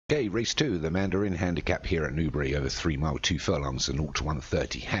Okay, race 2, the Mandarin Handicap here at Newbury, over 3 mile, 2 furlongs, and 0 to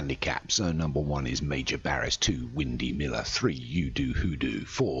 130 handicap. So number 1 is Major Barris, 2 Windy Miller, 3 You Do Hoodoo,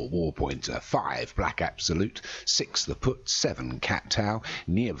 4 War Pointer, 5 Black Absolute, 6 The Put, 7 Cat Tao,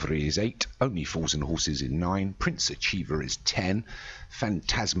 Nievre is 8, Only Fools and Horses is 9, Prince Achiever is 10,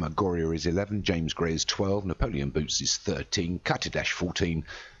 Phantasmagoria is 11, James Gray is 12, Napoleon Boots is 13, Cutterdash 14,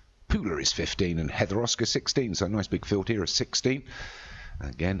 Pooler is 15, and Heather Oscar 16. So a nice big field here of 16.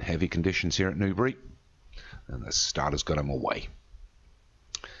 Again, heavy conditions here at Newbury, and the starter's got them away.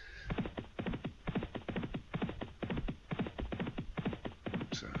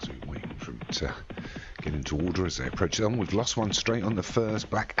 So as we're waiting for them to get into order as they approach them, we've lost one straight on the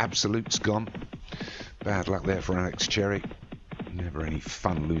first. Black Absolute's gone. Bad luck there for Alex Cherry. Never any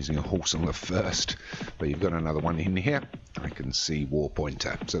fun losing a horse on the first, but you've got another one in here. I can see War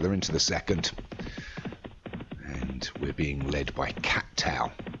Pointer. So they're into the second. We're being led by Cat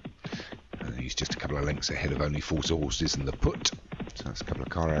Tao. He's just a couple of lengths ahead of Only Fools and Horses and The Put. So that's a couple of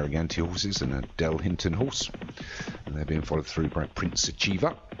Car Arroganti horses and a Del Hinton horse. And they're being followed through by Prince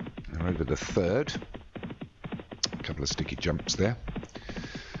Achiever. They're over the third. A couple of sticky jumps there.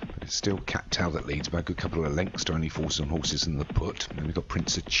 But it's still Cat Tao that leads by a good couple of lengths to Only Fools and Horses and The Put. And then we've got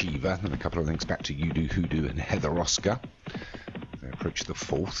Prince Achiever. Then a couple of lengths back to You Do Hoodoo and Heather Oscar. They approach the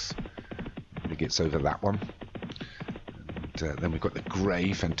fourth. He gets over that one. Then we've got the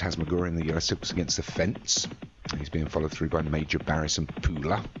grey Phantasmagoria in the yellow silks against the fence. He's being followed through by Major Barris and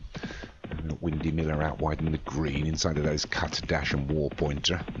Pooler. And we've got Windy Miller out wide in the green. Inside of those Cutterdash and War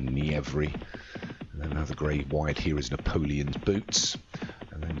Pointer, Nievre. And then another grey wide here is Napoleon's Boots.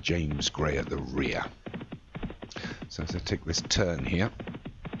 And then James Gray at the rear. So as I take this turn here,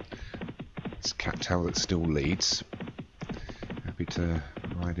 it's Cat Tao that still leads. Happy to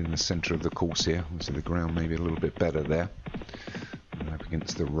ride in the centre of the course here. Obviously the ground maybe a little bit better there. Up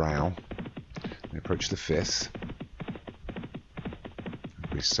against the row. They approach the fifth.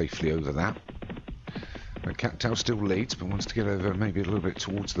 We're safely over that. But Cat Tao still leads, but wants to get over maybe a little bit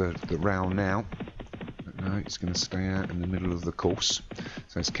towards the row now. But no, it's going to stay out in the middle of the course.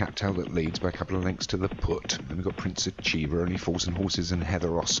 So it's Cat Tao that leads by a couple of lengths to The Put. Then we've got Prince Achiever, Only Fools and Horses and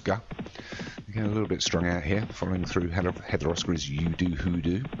Heather Oscar. They're getting a little bit strung out here. Following through Heather Oscar is You Do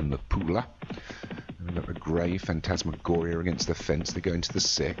Hoodoo and the Pooler. We've got the grey Phantasmagoria against the fence. They go into the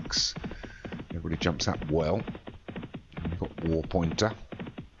 6. Everybody jumps up well. And we've got War Pointer,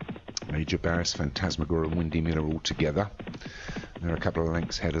 Major Barris, Phantasmagoria and Windy Miller all together. And they're a couple of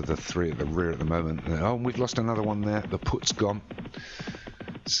lengths ahead of the 3 at the rear at the moment. Oh, and we've lost another one there. The Put's gone.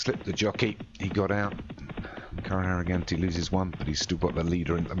 Slipped the jockey. He got out. Car Arroganti loses one, but he's still got the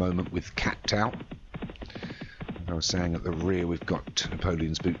leader at the moment with Cat Tao. I was saying at the rear we've got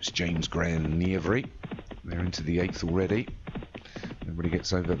Napoleon's Boots, James Gray and Nievre. They're into the 8th already. Everybody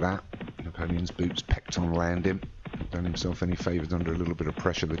gets over that. Napoleon's Boots pecked on landing. Done himself any favours under a little bit of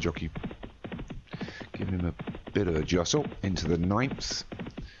pressure. The jockey giving him a bit of a jostle. Into the 9th.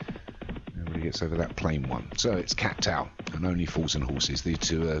 Everybody gets over that plain one. So it's Cat Tao and Only Fools and Horses. These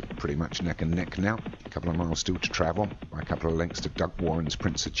two are pretty much neck and neck now. A couple of miles still to travel. By a couple of lengths to Doug Warren's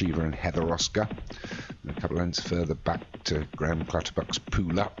Prince Achiever and Heather Oscar. And a couple of lengths further back to Graham Clutterbuck's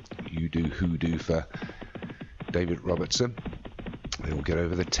Pooler. You Do Hoodoo for David Robertson. They all get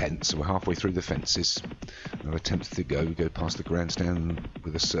over the 10th, so we're halfway through the fences. Another 10th to go. We go past the grandstand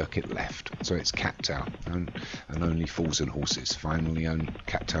with a circuit left. So it's Cat Tao and Only Fools and Horses. Finally,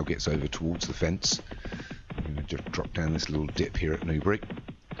 Cat Tao gets over towards the fence. I'm going to just drop down this little dip here at Newbury.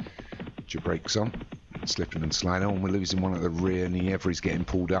 Put your brakes on. Slipping and sliding on. We're losing one at the rear. Nievre's getting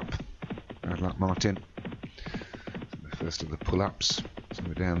pulled up. Bad luck, Martin. So the first of the pull-ups. So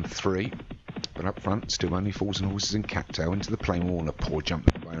we're down 3. But up front, still Only Fools and Horses and Cat Tao into the plain wall, and a poor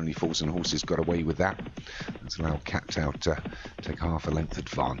jump by Only Fools and Horses got away with that. That's allowed Cat Tao to take half a length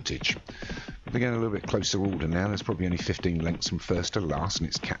advantage. But they're getting a little bit closer order now. There's probably only 15 lengths from first to last, and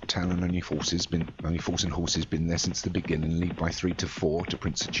it's Cat Tao and Only Fools and Horses been there since the beginning. Lead by 3 to 4 to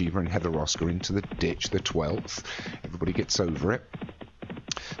Prince Achiever and Heather Oscar into the ditch, the 12th. Everybody gets over it.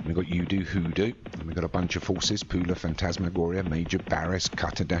 And we've got You Do Hoodoo, and we've got a bunch of horses, Pooler, Phantasmagoria, Major Barris,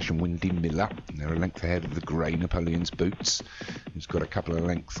 Cutterdash and Windy Miller. And they're a length ahead of the grey Napoleon's Boots, who's got a couple of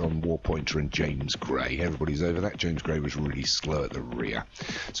lengths on War Pointer and James Gray. Everybody's over that. James Gray was really slow at the rear.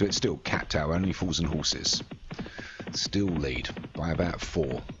 So it's still Cat Tao, Only Fools and Horses. Still lead by about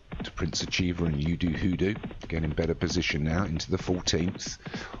 4 to Prince Achiever and You Do Hoodoo. Getting in better position now into the 14th.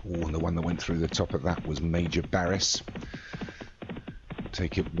 Oh, and the one that went through the top of that was Major Barris.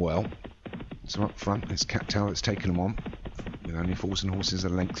 Take it well. So up front, it's Cat Tao that's taken them on, with Only Fools and Horses a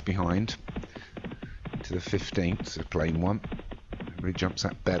length behind. Into the 15th, a plain one. Really jumps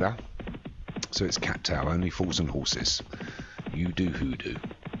that better. So it's Cat Tail, only fools and horses. You do hoodoo.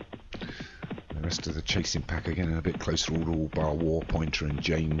 The rest of the chasing pack again a bit closer, all bar War Pointer and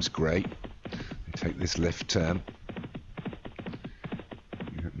James Gray. They take this left turn.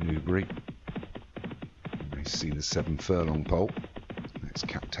 Newbury. They see the 7 furlong pole. It's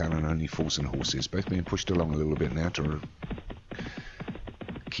Cat Tail and only fools and horses, both being pushed along a little bit now to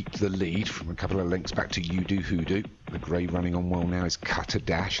keep the lead from a couple of lengths back to You Do Hoodoo. The grey running on well now is Cutter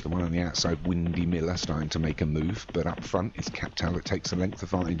Dash. The one on the outside, Windy Miller, starting to make a move. But up front is Cat Tail that takes a length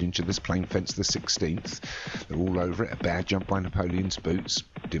advantage into this plain fence, the 16th. They're all over it. A bad jump by Napoleon's Boots.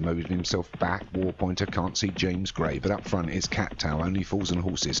 Demoted himself back. War Pointer can't see James Gray. But up front is Cat Tail, only fools and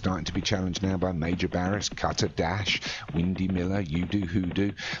horses. Starting to be challenged now by Major Barris, Cutter Dash, Windy Miller, You Do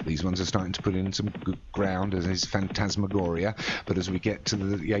Hoodoo. These ones are starting to put in some good ground, as is Phantasmagoria. But as we get to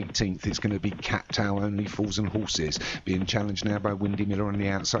the 18th, it's going to be Cat Tail, only fools and horses. Being challenged now by Windy Miller on the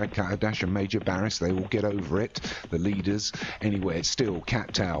outside, Cutter Dash and Major Barris. They all get over it. The leaders, anyway, it's still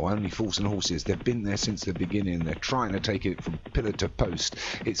Cat Tail, only fools and horses. They've been there since the beginning. They're trying to take it from pillar to post.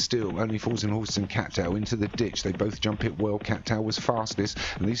 It's still only fools and horses and Cat Tail into the ditch. They both jump it well. Cat Tail was fastest,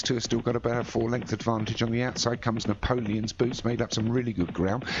 and these two have still got about a 4-length advantage. On the outside comes Napoleon's Boots, made up some really good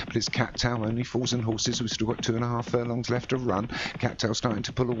ground, but it's Cat Tail, only fools and horses. We've still got 2.5 furlongs left to run. Cat Tail starting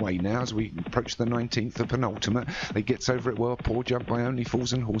to pull away now as we approach the 19th, the penultimate. They gets over it well. Poor jump by only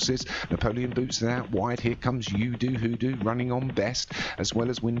fools and horses. Napoleon Boots out wide. Here comes You Do Hoodoo running on best, as well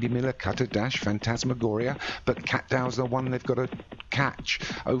as Windy Miller, Cutter Dash, Phantasmagoria. But Cat Tail's the one they've got to catch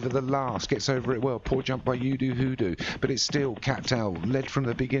over the last. Gets over it well. Poor jump by You Do Hoodoo. But it's still Cat Tail, led from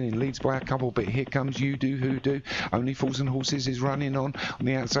the beginning, leads by a couple. But here comes You Do Hoodoo. Only fools and horses is running on. On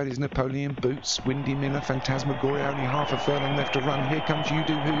the outside is Napoleon Boots, Windy Miller, Phantasmagoria. Only half a furlong left to run. Here comes You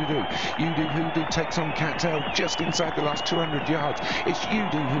Do Hoodoo. You Do Hoodoo takes on Cat Tail just inside the last 200 yards. It's You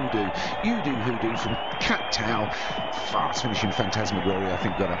Do Hoodoo. You Do Hoodoo from Cat Tail. Fast finishing Phantasmagoria, I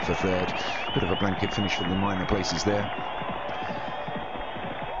think, got up for third. Bit of a blanket finish for the minor places there.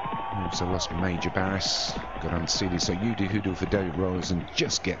 Also lost Major Barris, got unseated, so You Do Hoodoo for David Rose and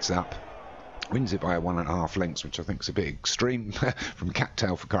just gets up. Wins it by 1.5 lengths, which I think is a bit extreme. From Cat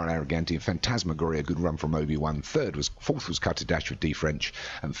Tail for Cara Arroganti and Phantasmagoria, good run from Obi-Wan. Fourth was Cutter Dash for D French,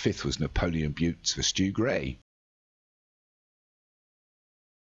 and fifth was Napoleon Butts for Stu Gray.